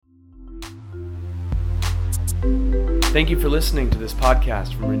Thank you for listening to this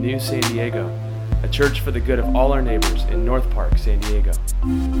podcast from Renew San Diego, a church for the good of all our neighbors in North Park, San Diego.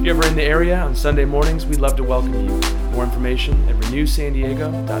 If you're ever in the area on Sunday mornings, we'd love to welcome you. More information at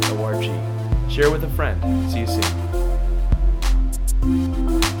renewsandiego.org. Share with a friend. See you soon.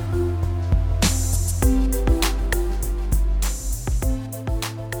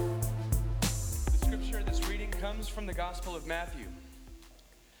 The scripture this reading comes from the Gospel of Matthew.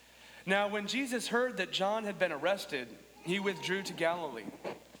 Now, when Jesus heard that John had been arrested, he withdrew to Galilee.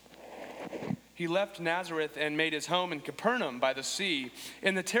 He left Nazareth and made his home in Capernaum by the sea,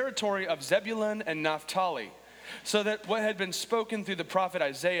 in the territory of Zebulun and Naphtali, so that what had been spoken through the prophet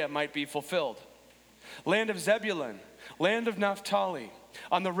Isaiah might be fulfilled. Land of Zebulun, land of Naphtali,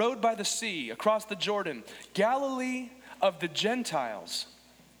 on the road by the sea, across the Jordan, Galilee of the Gentiles.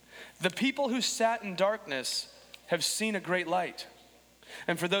 The people who sat in darkness have seen a great light.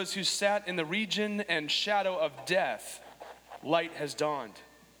 And for those who sat in the region and shadow of death, light has dawned.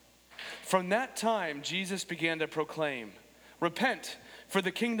 From that time, Jesus began to proclaim, "Repent, for the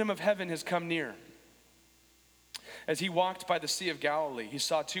kingdom of heaven has come near." As he walked by the Sea of Galilee, he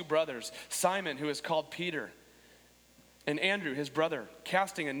saw two brothers, Simon, who is called Peter, and Andrew, his brother,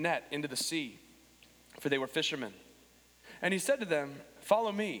 casting a net into the sea, for they were fishermen. And he said to them,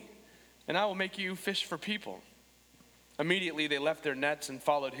 "Follow me, and I will make you fish for people." Immediately they left their nets and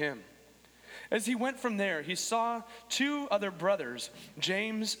followed him. As he went from there, he saw two other brothers,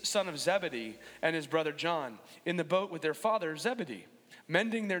 James, son of Zebedee, and his brother John, in the boat with their father Zebedee,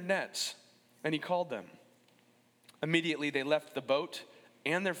 mending their nets, and he called them. Immediately they left the boat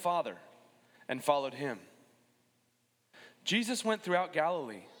and their father and followed him. Jesus went throughout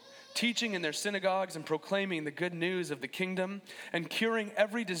Galilee, teaching in their synagogues and proclaiming the good news of the kingdom and curing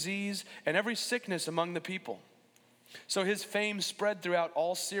every disease and every sickness among the people. So his fame spread throughout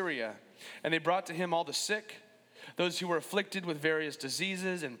all Syria, and they brought to him all the sick, those who were afflicted with various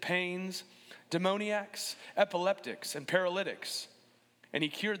diseases and pains, demoniacs, epileptics, and paralytics, and he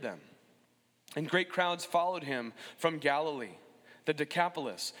cured them. And great crowds followed him from Galilee, the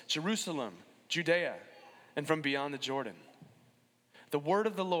Decapolis, Jerusalem, Judea, and from beyond the Jordan. The word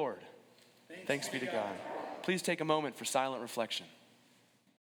of the Lord. Thanks be to God. Please take a moment for silent reflection.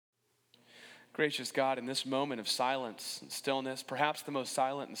 Gracious God, in this moment of silence and stillness, perhaps the most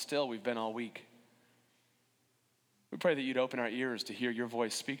silent and still we've been all week, we pray that you'd open our ears to hear your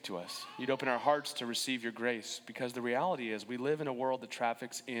voice speak to us. You'd open our hearts to receive your grace, because the reality is we live in a world that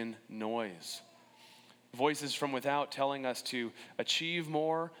traffics in noise. Voices from without telling us to achieve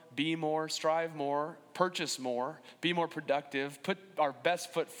more, be more, strive more, purchase more, be more productive, put our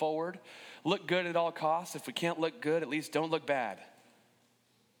best foot forward, look good at all costs. If we can't look good, at least don't look bad.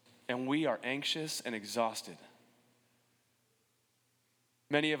 And we are anxious and exhausted.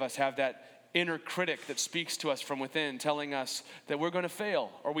 Many of us have that inner critic that speaks to us from within, telling us that we're going to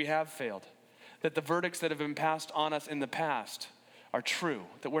fail or we have failed, that the verdicts that have been passed on us in the past are true,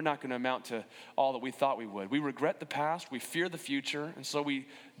 that we're not going to amount to all that we thought we would. We regret the past, we fear the future, and so we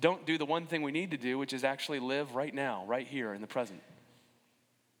don't do the one thing we need to do, which is actually live right now, right here in the present.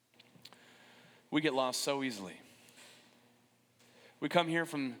 We get lost so easily. We come here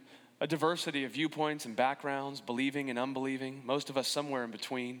from a diversity of viewpoints and backgrounds, believing and unbelieving, most of us somewhere in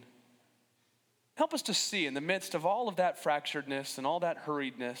between. Help us to see in the midst of all of that fracturedness and all that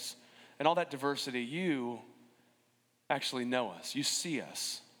hurriedness and all that diversity, you actually know us. You see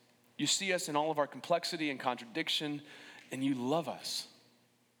us. You see us in all of our complexity and contradiction, and you love us.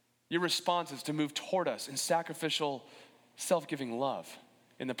 Your response is to move toward us in sacrificial, self-giving love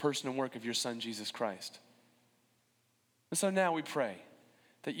in the person and work of your Son, Jesus Christ. And so now we pray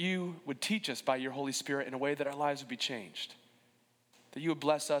that you would teach us by your Holy Spirit in a way that our lives would be changed. That you would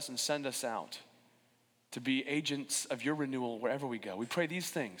bless us and send us out to be agents of your renewal wherever we go. We pray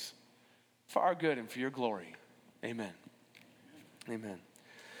these things for our good and for your glory. Amen. Amen.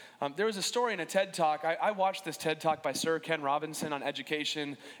 There was a story in a TED Talk. I watched this TED Talk by Sir Ken Robinson on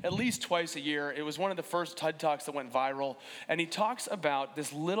education at least twice a year. It was one of the first TED Talks that went viral. And he talks about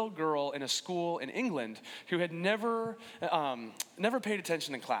this little girl in a school in England who had never paid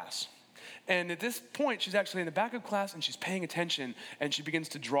attention in class. And at this point, she's actually in the back of class and she's paying attention and she begins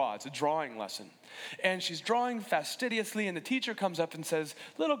to draw. It's a drawing lesson. And she's drawing fastidiously and the teacher comes up and says,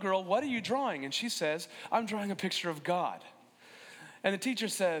 "Little girl, what are you drawing?" And she says, "I'm drawing a picture of God." And the teacher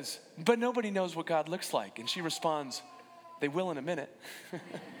says, "But nobody knows what God looks like." And she responds, "They will in a minute."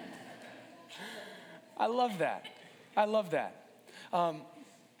 I love that. I love that.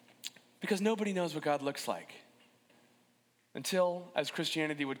 Because nobody knows what God looks like. Until, as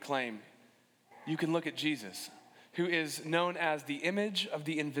Christianity would claim, you can look at Jesus, who is known as the image of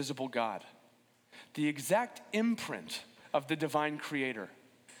the invisible God. the exact imprint of the divine creator.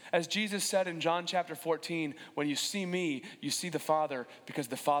 As Jesus said in John chapter 14, when you see me, you see the Father, because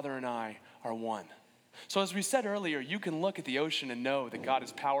the Father and I are one. So as we said earlier, you can look at the ocean and know that God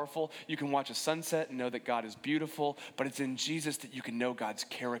is powerful. You can watch a sunset and know that God is beautiful, but it's in Jesus that you can know God's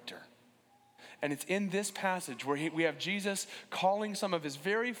character. And it's in this passage where we have Jesus calling some of his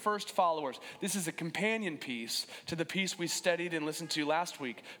very first followers. This is a companion piece to the piece we studied and listened to last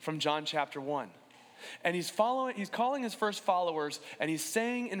week from John chapter 1. And he's calling his first followers, and he's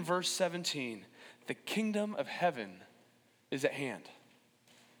saying in verse 17, the kingdom of heaven is at hand.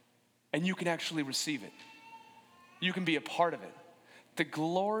 And you can actually receive it. You can be a part of it. The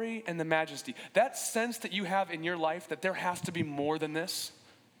glory and the majesty, that sense that you have in your life that there has to be more than this,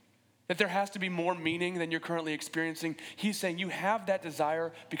 that there has to be more meaning than you're currently experiencing. He's saying you have that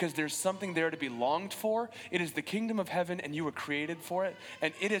desire because there's something there to be longed for. It is the kingdom of heaven and you were created for it.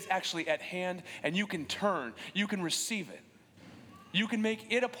 And it is actually at hand and you can turn, you can receive it. You can make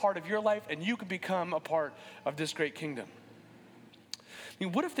it a part of your life and you can become a part of this great kingdom. I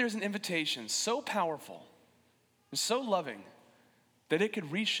mean, what if there's an invitation so powerful and so loving that it could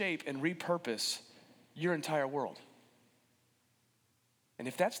reshape and repurpose your entire world? And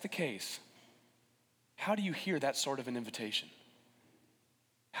if that's the case, how do you hear that sort of an invitation?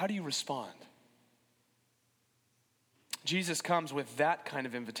 How do you respond? Jesus comes with that kind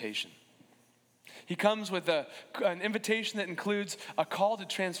of invitation. He comes with an invitation that includes a call to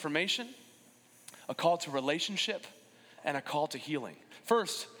transformation, a call to relationship, and a call to healing.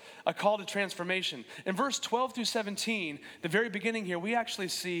 First, a call to transformation. In verse 12 through 17, the very beginning here, we actually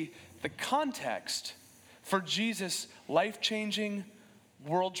see the context for Jesus' life-changing,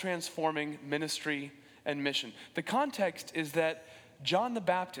 world-transforming ministry and mission. The context is that John the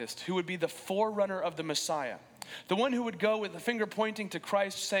Baptist, who would be the forerunner of the Messiah, the one who would go with the finger pointing to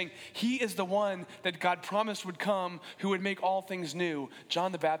Christ saying, he is the one that God promised would come, who would make all things new.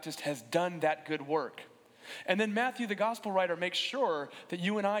 John the Baptist has done that good work. And then Matthew, the gospel writer, makes sure that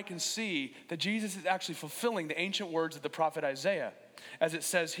you and I can see that Jesus is actually fulfilling the ancient words of the prophet Isaiah. As it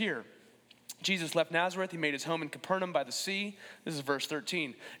says here, Jesus left Nazareth, he made his home in Capernaum by the sea. This is verse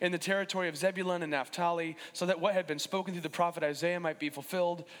 13. In the territory of Zebulun and Naphtali, so that what had been spoken through the prophet Isaiah might be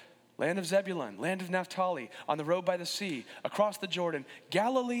fulfilled. Land of Zebulun, land of Naphtali, on the road by the sea, across the Jordan,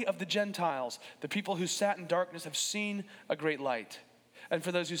 Galilee of the Gentiles. The people who sat in darkness have seen a great light. And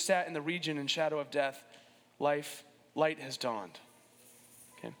for those who sat in the region and shadow of death, light has dawned.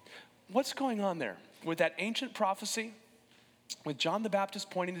 Okay. What's going on there? With that ancient prophecy, with John the Baptist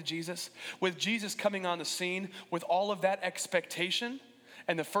pointing to Jesus, with Jesus coming on the scene, with all of that expectation,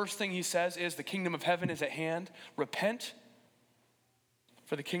 and the first thing he says is the kingdom of heaven is at hand. Repent,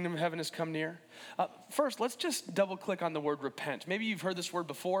 for the kingdom of heaven has come near. First, let's just double click on the word repent. Maybe you've heard this word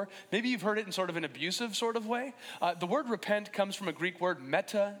before. Maybe you've heard it in sort of an abusive sort of way. The word repent comes from a Greek word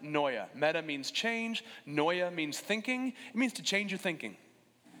metanoia. Meta means change. Noia means thinking. It means to change your thinking.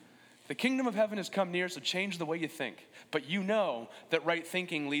 The kingdom of heaven has come near, so change the way you think. But you know that right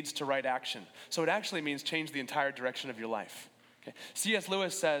thinking leads to right action. So it actually means change the entire direction of your life. Okay. C.S.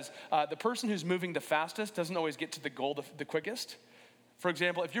 Lewis says, the person who's moving the fastest doesn't always get to the goal the quickest. For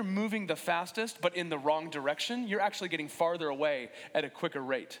example, if you're moving the fastest but in the wrong direction, you're actually getting farther away at a quicker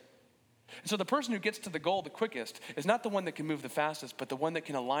rate. And so the person who gets to the goal the quickest is not the one that can move the fastest, but the one that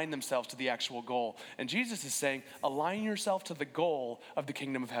can align themselves to the actual goal. And Jesus is saying, align yourself to the goal of the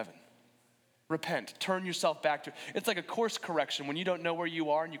kingdom of heaven. Repent, turn yourself back to, it's like a course correction when you don't know where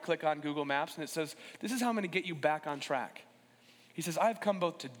you are and you click on Google Maps and it says, this is how I'm going to get you back on track. He says, I've come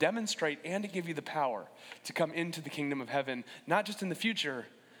both to demonstrate and to give you the power to come into the kingdom of heaven, not just in the future,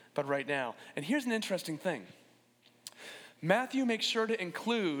 but right now. And here's an interesting thing. Matthew makes sure to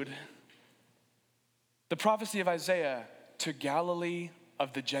include the prophecy of Isaiah to Galilee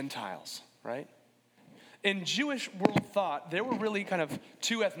of the Gentiles, right? In Jewish world thought, there were really kind of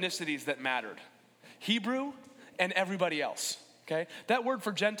two ethnicities that mattered. Hebrew and everybody else. Okay? That word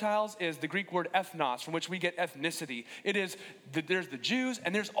for Gentiles is the Greek word ethnos, from which we get ethnicity. It is, there's the Jews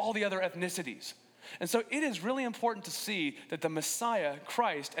and there's all the other ethnicities. And so it is really important to see that the Messiah,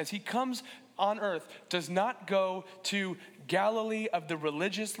 Christ, as he comes on earth, does not go to Galilee of the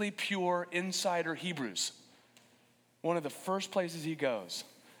religiously pure insider Hebrews. One of the first places he goes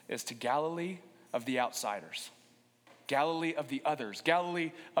is to Galilee of the outsiders, Galilee of the others,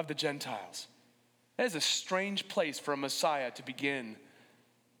 Galilee of the Gentiles. That is a strange place for a Messiah to begin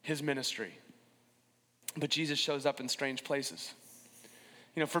his ministry. But Jesus shows up in strange places.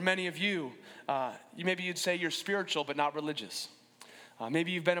 You know, for many of you, maybe you'd say you're spiritual but not religious.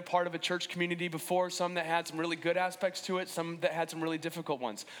 Maybe you've been a part of a church community before, some that had some really good aspects to it, some that had some really difficult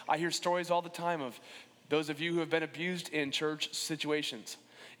ones. I hear stories all the time of those of you who have been abused in church situations,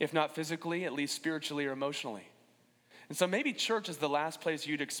 if not physically, at least spiritually or emotionally. And so maybe church is the last place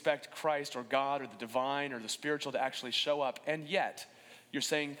you'd expect Christ or God or the divine or the spiritual to actually show up, and yet you're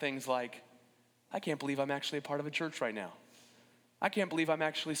saying things like, I can't believe I'm actually a part of a church right now. I can't believe I'm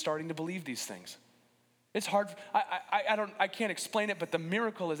actually starting to believe these things. It's hard, I can't explain it, but the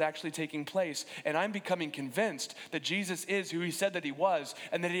miracle is actually taking place, and I'm becoming convinced that Jesus is who he said that he was,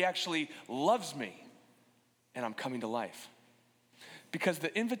 and that he actually loves me, and I'm coming to life. Because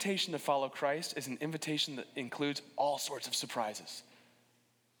the invitation to follow Christ is an invitation that includes all sorts of surprises.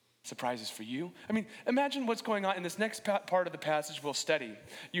 Surprises for you. I mean, imagine what's going on in this next part of the passage we'll study.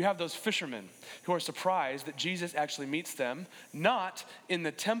 You have those fishermen who are surprised that Jesus actually meets them, not in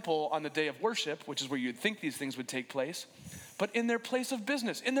the temple on the day of worship, which is where you'd think these things would take place, but in their place of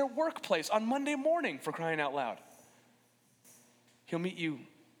business, in their workplace on Monday morning, for crying out loud. He'll meet you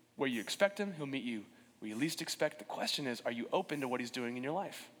where you expect him. He'll meet you where you least expect. The question is, are you open to what he's doing in your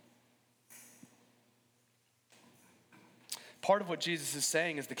life? Part of what Jesus is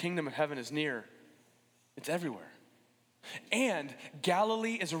saying is the kingdom of heaven is near. It's everywhere. And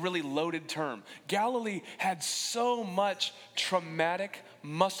Galilee is a really loaded term. Galilee had so much traumatic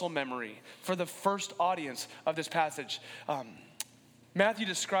muscle memory for the first audience of this passage. Matthew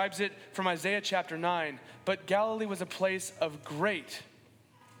describes it from Isaiah chapter 9, but Galilee was a place of great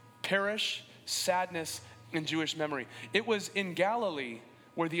parish, sadness, and Jewish memory. It was in Galilee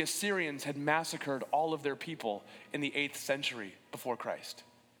where the Assyrians had massacred all of their people in the 8th century before Christ.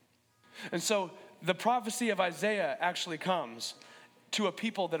 And so the prophecy of Isaiah actually comes to a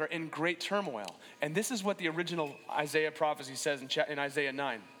people that are in great turmoil. And this is what the original Isaiah prophecy says in Isaiah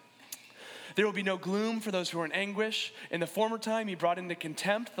 9. There will be no gloom for those who are in anguish. In the former time, he brought into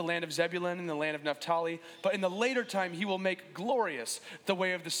contempt the land of Zebulun and the land of Naphtali. But in the later time, he will make glorious the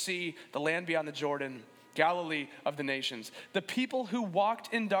way of the sea, the land beyond the Jordan, Galilee of the nations. The people who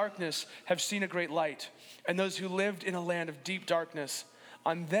walked in darkness have seen a great light, and those who lived in a land of deep darkness,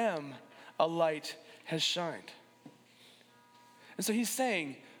 on them a light has shined. And so he's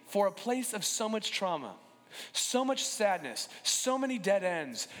saying, for a place of so much trauma, so much sadness, so many dead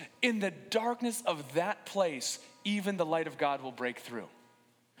ends, in the darkness of that place, even the light of God will break through.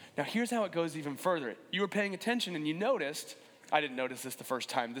 Now here's how it goes even further. You were paying attention and you noticed, I didn't notice this the first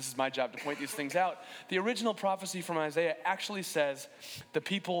time. This is my job to point these things out. The original prophecy from Isaiah actually says the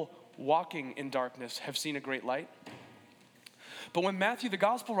people walking in darkness have seen a great light. But when Matthew, the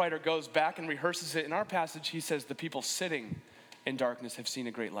gospel writer, goes back and rehearses it in our passage, he says the people sitting in darkness have seen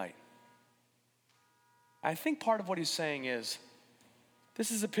a great light. I think part of what he's saying is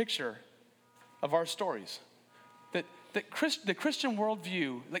this is a picture of our stories. That the Christian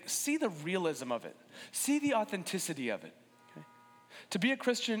worldview, see the realism of it. See the authenticity of it. To be a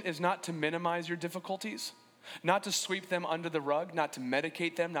Christian is not to minimize your difficulties, not to sweep them under the rug, not to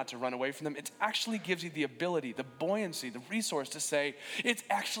medicate them, not to run away from them. It actually gives you the ability, the buoyancy, the resource to say, it's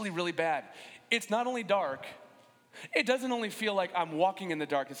actually really bad. It's not only dark, it doesn't only feel like I'm walking in the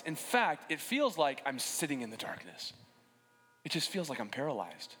darkness. In fact, it feels like I'm sitting in the darkness. It just feels like I'm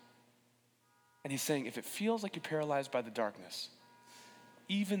paralyzed. And he's saying, if it feels like you're paralyzed by the darkness,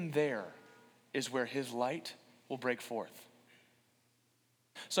 even there is where his light will break forth.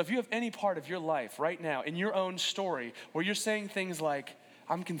 So if you have any part of your life right now in your own story where you're saying things like,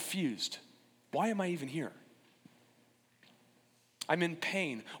 I'm confused. Why am I even here? I'm in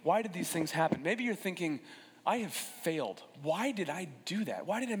pain. Why did these things happen? Maybe you're thinking, I have failed. Why did I do that?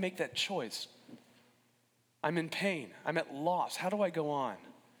 Why did I make that choice? I'm in pain. I'm at loss. How do I go on?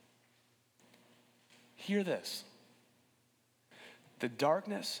 Hear this. The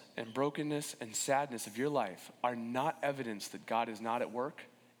darkness and brokenness and sadness of your life are not evidence that God is not at work.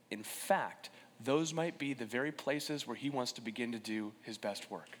 In fact, those might be the very places where he wants to begin to do his best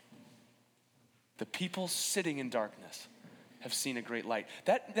work. The people sitting in darkness have seen a great light.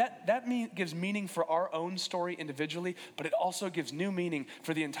 That gives meaning for our own story individually, but it also gives new meaning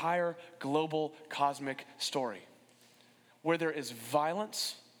for the entire global cosmic story. Where there is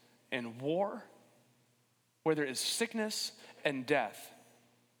violence and war, where there is sickness and death.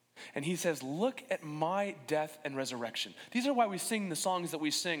 And he says, look at my death and resurrection. These are why we sing the songs that we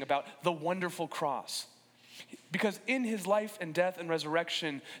sing about the wonderful cross. Because in his life and death and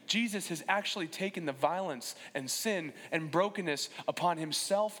resurrection, Jesus has actually taken the violence and sin and brokenness upon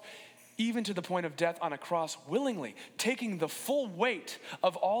himself, even to the point of death on a cross willingly, taking the full weight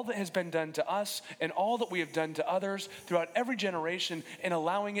of all that has been done to us and all that we have done to others throughout every generation and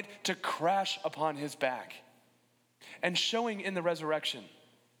allowing it to crash upon his back. and showing in the resurrection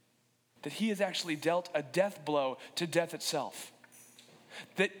that he has actually dealt a death blow to death itself.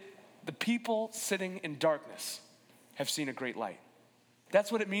 That the people sitting in darkness have seen a great light.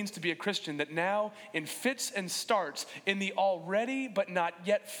 That's what it means to be a Christian, that now in fits and starts, in the already but not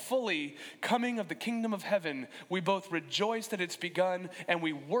yet fully coming of the kingdom of heaven, we both rejoice that it's begun and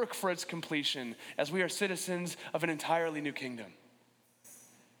we work for its completion as we are citizens of an entirely new kingdom.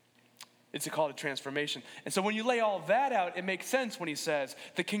 It's a call to transformation. And so when you lay all that out, it makes sense when he says,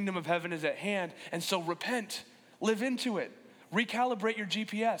 the kingdom of heaven is at hand, and so repent, live into it, recalibrate your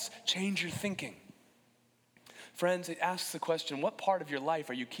GPS, change your thinking. Friends, it asks the question, what part of your life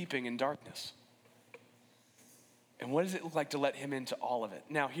are you keeping in darkness? And what does it look like to let him into all of it?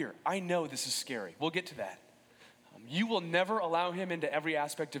 Now here, I know this is scary. We'll get to that. You will never allow him into every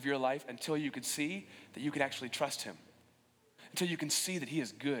aspect of your life until you can see that you can actually trust him. Until you can see that he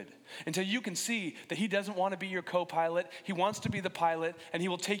is good. Until you can see that he doesn't want to be your co-pilot. He wants to be the pilot, and he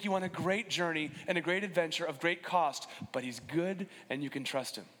will take you on a great journey and a great adventure of great cost. But he's good, and you can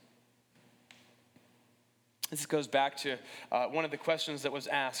trust him. This goes back to one of the questions that was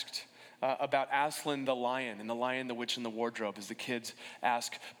asked about Aslan the lion, and the lion, the witch, and the wardrobe, as the kids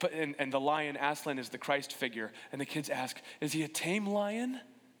ask. And the lion, Aslan, is the Christ figure. And the kids ask, is he a tame lion?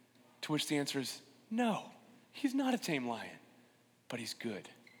 To which the answer is, no, he's not a tame lion. But he's good,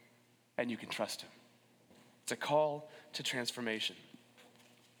 and you can trust him. It's a call to transformation.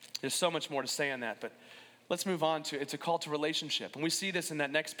 There's so much more to say on that, but let's move on to, it's a call to relationship. And we see this in that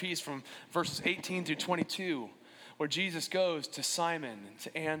next piece from verses 18 through 22, where Jesus goes to Simon and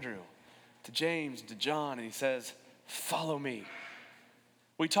to Andrew, to James and to John, and he says, follow me.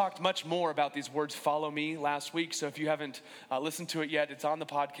 We talked much more about these words, follow me, last week. So if you haven't listened to it yet, it's on the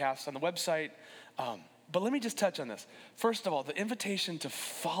podcast, on the website. But let me just touch on this. First of all, the invitation to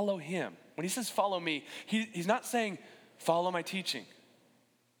follow him. When he says follow me, he's not saying follow my teaching.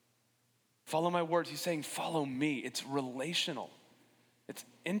 Follow my words. He's saying follow me. It's relational. It's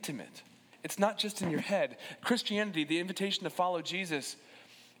intimate. It's not just in your head. Christianity, the invitation to follow Jesus,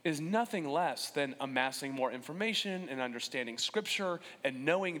 is nothing less than amassing more information and understanding scripture and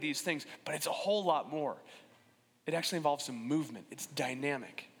knowing these things. But it's a whole lot more. It actually involves some movement. It's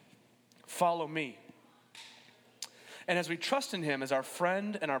dynamic. Follow me. And as we trust in him as our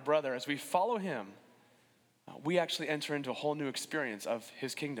friend and our brother, as we follow him, we actually enter into a whole new experience of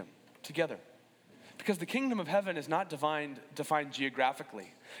his kingdom together. Because the kingdom of heaven is not defined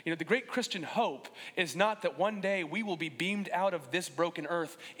geographically. You know, the great Christian hope is not that one day we will be beamed out of this broken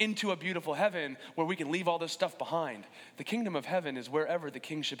earth into a beautiful heaven where we can leave all this stuff behind. The kingdom of heaven is wherever the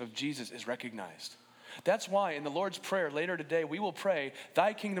kingship of Jesus is recognized. That's why in the Lord's Prayer later today, we will pray,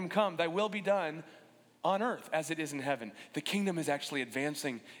 thy kingdom come, thy will be done on earth as it is in heaven. The kingdom is actually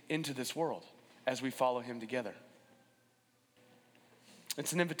advancing into this world as we follow him together.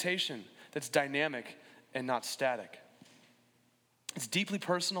 It's an invitation that's dynamic and not static. It's deeply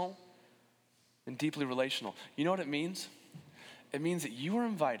personal and deeply relational. You know what it means? It means that you are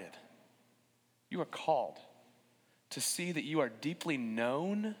invited, you are called to see that you are deeply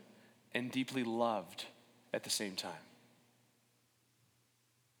known and deeply loved at the same time.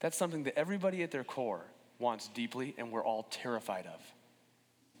 That's something that everybody at their core wants deeply, and we're all terrified of.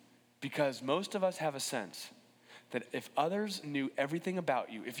 Because most of us have a sense that if others knew everything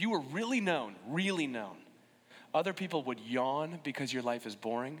about you, if you were really known, other people would yawn because your life is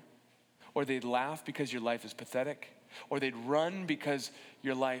boring, or they'd laugh because your life is pathetic, or they'd run because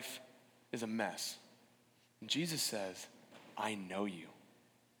your life is a mess. And Jesus says, I know you,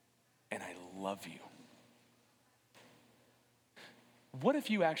 and I love you. What if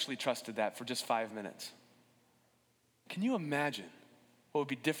you actually trusted that for just 5 minutes? Can you imagine what would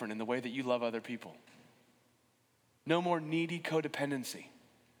be different in the way that you love other people? No more needy codependency.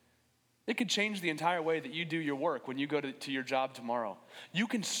 It could change the entire way that you do your work when you go to your job tomorrow. You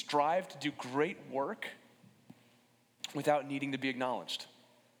can strive to do great work without needing to be acknowledged.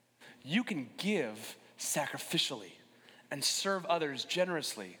 You can give sacrificially and serve others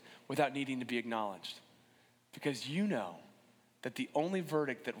generously without needing to be acknowledged. Because you know that the only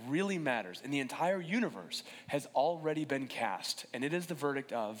verdict that really matters in the entire universe has already been cast, and it is the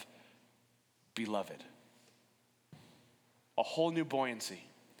verdict of beloved. A whole new buoyancy,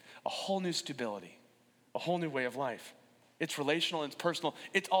 a whole new stability, a whole new way of life. It's relational, it's personal,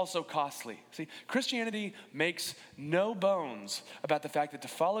 it's also costly. See, Christianity makes no bones about the fact that to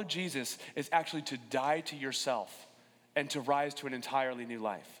follow Jesus is actually to die to yourself and to rise to an entirely new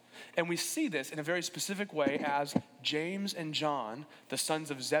life. And we see this in a very specific way as James and John, the sons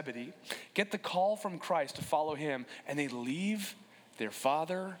of Zebedee, get the call from Christ to follow him, and they leave their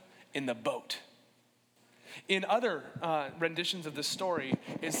father in the boat. In other renditions of this story,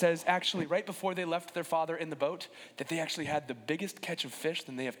 it says actually right before they left their father in the boat, that they actually had the biggest catch of fish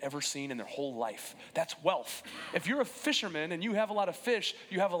than they have ever seen in their whole life. That's wealth. If you're a fisherman and you have a lot of fish,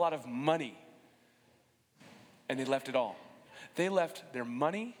 you have a lot of money. And they left it all. They left their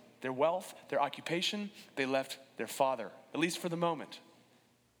money, their wealth, their occupation. They left their father, at least for the moment.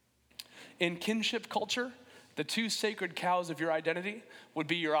 In kinship culture, the two sacred cows of your identity would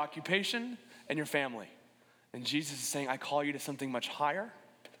be your occupation and your family. And Jesus is saying, I call you to something much higher,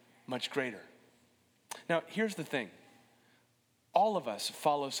 much greater. Now, here's the thing. All of us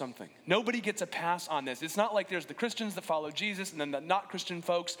follow something. Nobody gets a pass on this. It's not like there's the Christians that follow Jesus and then the not Christian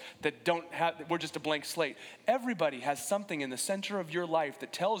folks that we're just a blank slate. Everybody has something in the center of your life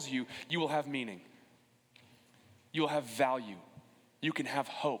that tells you you will have meaning. You will have value. You can have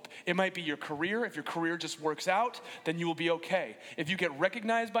hope. It might be your career. If your career just works out, then you will be okay. If you get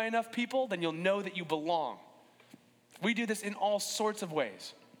recognized by enough people, then you'll know that you belong. We do this in all sorts of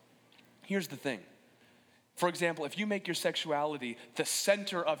ways. Here's the thing. For example, if you make your sexuality the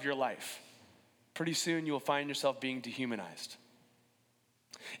center of your life, pretty soon you will find yourself being dehumanized.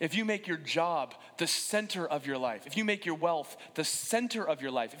 If you make your job the center of your life, if you make your wealth the center of your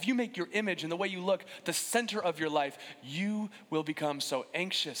life, if you make your image and the way you look the center of your life, you will become so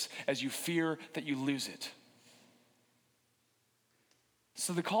anxious as you fear that you lose it.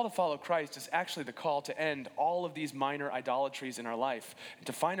 So the call to follow Christ is actually the call to end all of these minor idolatries in our life and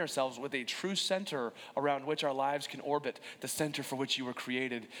to find ourselves with a true center around which our lives can orbit, the center for which you were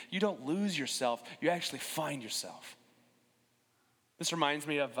created. You don't lose yourself, you actually find yourself. This reminds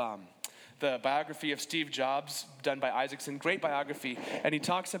me of the biography of Steve Jobs done by Isaacson, great biography, and he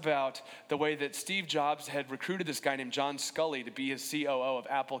talks about the way that Steve Jobs had recruited this guy named John Sculley to be his COO of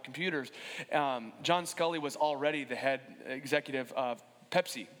Apple Computers. John Sculley was already the head executive of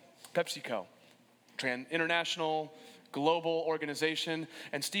PepsiCo, international, global organization,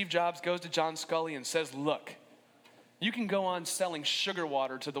 and Steve Jobs goes to John Sculley and says, look, you can go on selling sugar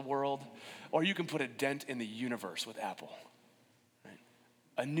water to the world, or you can put a dent in the universe with Apple.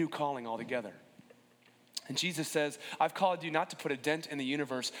 A new calling altogether. And Jesus says, I've called you not to put a dent in the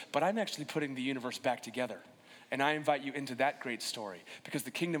universe, but I'm actually putting the universe back together. And I invite you into that great story because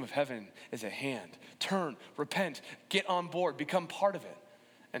the kingdom of heaven is at hand. Turn, repent, get on board, become part of it,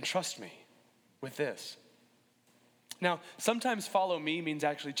 and trust me with this. Now, sometimes follow me means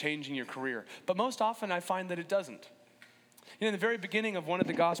actually changing your career, but most often I find that it doesn't. You know, in the very beginning of one of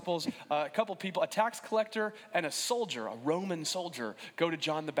the Gospels, a couple people, a tax collector and a soldier, a Roman soldier, go to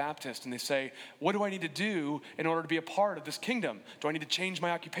John the Baptist and they say, what do I need to do in order to be a part of this kingdom? Do I need to change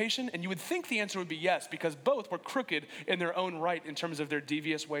my occupation? And you would think the answer would be yes, because both were crooked in their own right in terms of their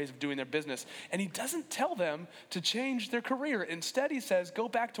devious ways of doing their business. And he doesn't tell them to change their career. Instead, he says, go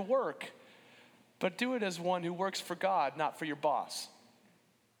back to work, but do it as one who works for God, not for your boss.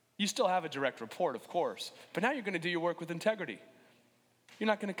 You still have a direct report, of course, but now you're going to do your work with integrity. You're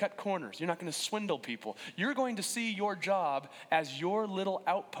not going to cut corners. You're not going to swindle people. You're going to see your job as your little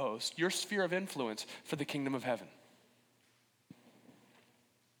outpost, your sphere of influence for the kingdom of heaven.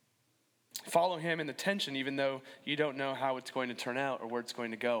 Follow him in the tension, even though you don't know how it's going to turn out or where it's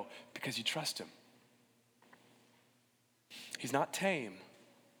going to go, because you trust him. He's not tame,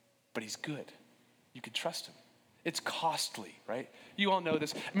 but he's good. You can trust him. It's costly, right? You all know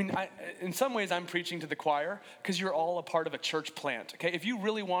this. I mean, in some ways, I'm preaching to the choir because you're all a part of a church plant, okay? If you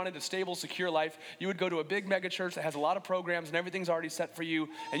really wanted a stable, secure life, you would go to a big mega church that has a lot of programs and everything's already set for you,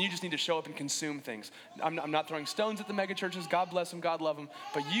 and you just need to show up and consume things. I'm not throwing stones at the mega churches. God bless them, God love them.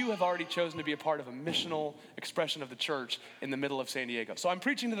 But you have already chosen to be a part of a missional expression of the church in the middle of San Diego. So I'm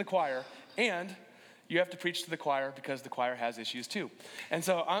preaching to the choir, and you have to preach to the choir because the choir has issues too. And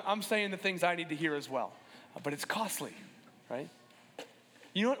so I'm saying the things I need to hear as well. But it's costly, right?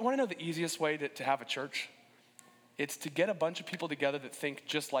 You want to know the easiest way to have a church? It's to get a bunch of people together that think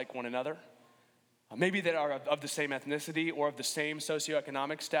just like one another. Maybe that are of the same ethnicity or of the same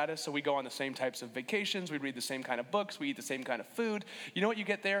socioeconomic status, so we go on the same types of vacations, we read the same kind of books, we eat the same kind of food. You know what you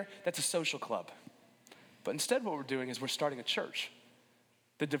get there? That's a social club. But instead what we're doing is we're starting a church.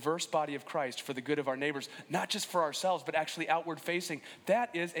 The diverse body of Christ for the good of our neighbors, not just for ourselves, but actually outward facing.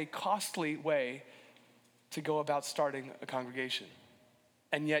 That is a costly way to go about starting a congregation.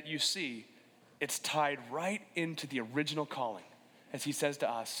 And yet you see, it's tied right into the original calling. As he says to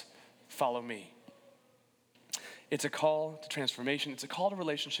us, follow me. It's a call to transformation, it's a call to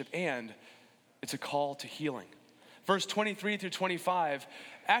relationship, and it's a call to healing. Verse 23 through 25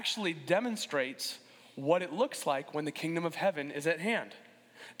 actually demonstrates what it looks like when the kingdom of heaven is at hand.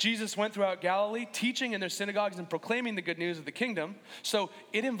 Jesus went throughout Galilee, teaching in their synagogues and proclaiming the good news of the kingdom. So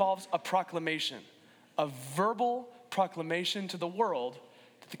it involves a proclamation. a verbal proclamation to the world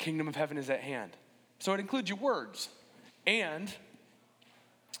that the kingdom of heaven is at hand. So it includes your words. And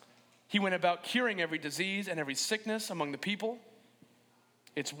he went about curing every disease and every sickness among the people.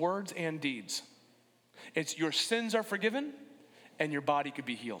 It's words and deeds. It's your sins are forgiven and your body could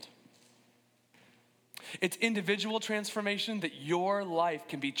be healed. It's individual transformation, that your life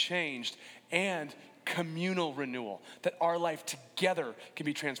can be changed, and communal renewal, that our life together can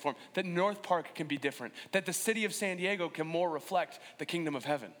be transformed, that North Park can be different, that the city of San Diego can more reflect the kingdom of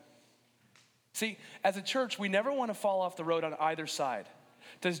heaven. See, as a church, we never want to fall off the road on either side.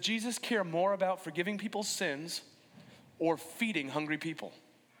 Does Jesus care more about forgiving people's sins or feeding hungry people?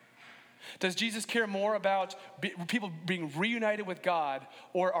 Does Jesus care more about people being reunited with God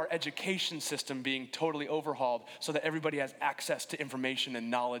or our education system being totally overhauled so that everybody has access to information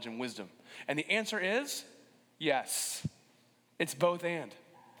and knowledge and wisdom? And the answer is yes. It's both and.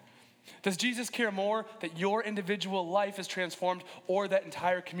 Does Jesus care more that your individual life is transformed or that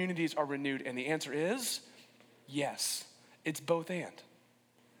entire communities are renewed? And the answer is yes. It's both and.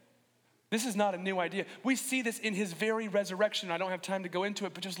 This is not a new idea. We see this in his very resurrection. I don't have time to go into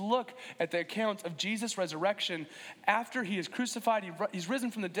it, but just look at the account of Jesus' resurrection. After he is crucified, he's risen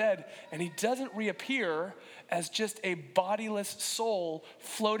from the dead, and he doesn't reappear as just a bodiless soul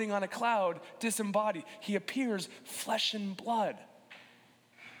floating on a cloud, disembodied. He appears flesh and blood,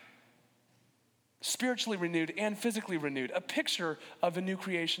 spiritually renewed and physically renewed, a picture of a new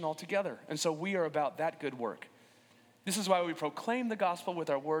creation altogether. And so we are about that good work. This is why we proclaim the gospel with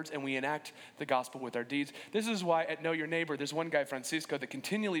our words and we enact the gospel with our deeds. This is why at Know Your Neighbor, there's one guy, Francisco, that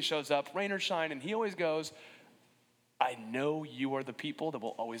continually shows up, rain or shine, and he always goes, I know you are the people that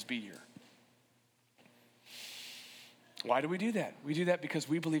will always be here. Why do we do that? We do that because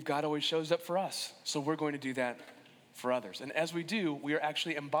we believe God always shows up for us. So we're going to do that for others. And as we do, we are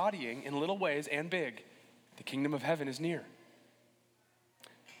actually embodying in little ways and big, the kingdom of heaven is near.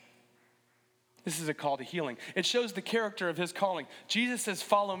 This is a call to healing. It shows the character of his calling. Jesus says,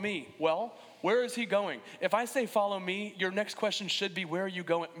 follow me. Well, where is he going? If I say follow me, your next question should be, where are you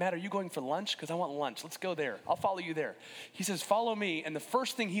going? Matt, are you going for lunch? Because I want lunch. Let's go there. I'll follow you there. He says, follow me. And the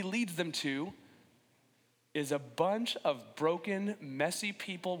first thing he leads them to is a bunch of broken, messy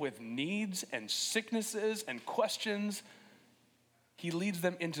people with needs and sicknesses and questions. He leads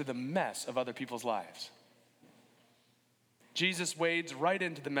them into the mess of other people's lives. Jesus wades right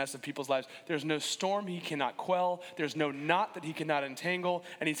into the mess of people's lives. There's no storm he cannot quell. There's no knot that he cannot entangle.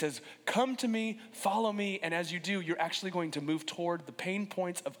 And he says, come to me, follow me. And as you do, you're actually going to move toward the pain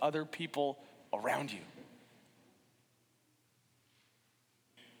points of other people around you.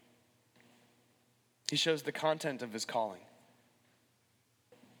 He shows the content of his calling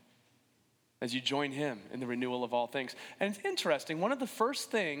as you join him in the renewal of all things. And it's interesting, one of the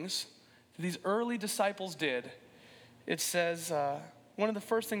first things that these early disciples did, it says, one of the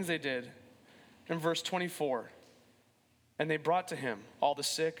first things they did in verse 24, and they brought to him all the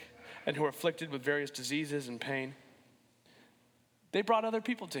sick and who were afflicted with various diseases and pain. They brought other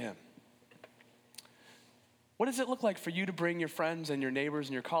people to him. What does it look like for you to bring your friends and your neighbors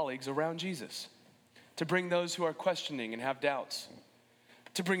and your colleagues around Jesus? To bring those who are questioning and have doubts.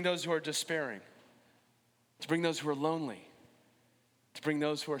 To bring those who are despairing. To bring those who are lonely. To bring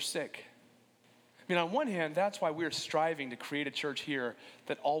those who are sick. I mean, on one hand, that's why we're striving to create a church here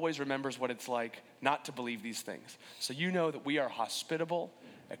that always remembers what it's like not to believe these things. So you know that we are hospitable,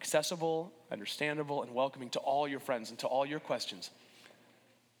 accessible, understandable, and welcoming to all your friends and to all your questions.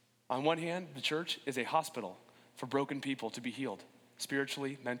 On one hand, the church is a hospital for broken people to be healed,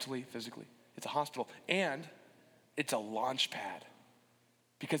 spiritually, mentally, physically. It's a hospital, and it's a launch pad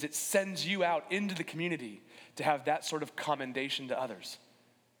because it sends you out into the community to have that sort of commendation to others,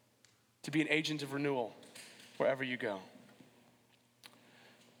 to be an agent of renewal wherever you go.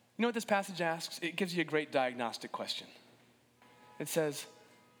 You know what this passage asks? It gives you a great diagnostic question. It says,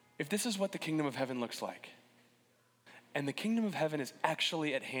 if this is what the kingdom of heaven looks like, and the kingdom of heaven is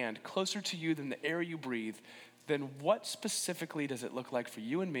actually at hand, closer to you than the air you breathe, then what specifically does it look like for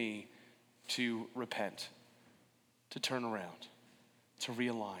you and me to repent, to turn around, to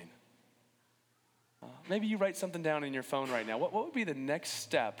realign? Maybe you write something down in your phone right now. What would be the next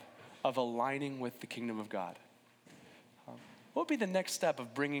step of aligning with the kingdom of God? What would be the next step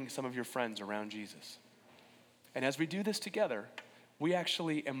of bringing some of your friends around Jesus? And as we do this together, we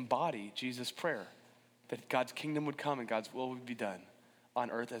actually embody Jesus' prayer that God's kingdom would come and God's will would be done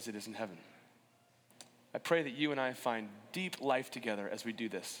on earth as it is in heaven. I pray that you and I find deep life together as we do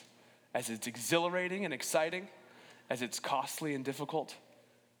this, as it's exhilarating and exciting, as it's costly and difficult,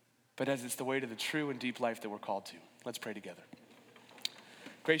 but as it's the way to the true and deep life that we're called to. Let's pray together.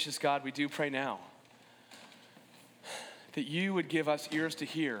 Gracious God, we do pray now that you would give us ears to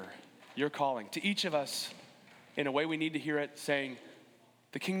hear your calling to each of us in a way we need to hear it, saying,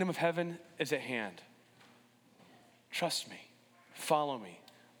 the kingdom of heaven is at hand. Trust me, follow me,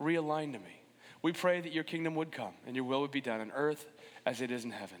 realign to me. We pray that your kingdom would come and your will would be done on earth as it is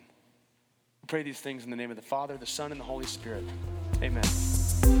in heaven. We pray these things in the name of the Father, the Son, and the Holy Spirit. Amen.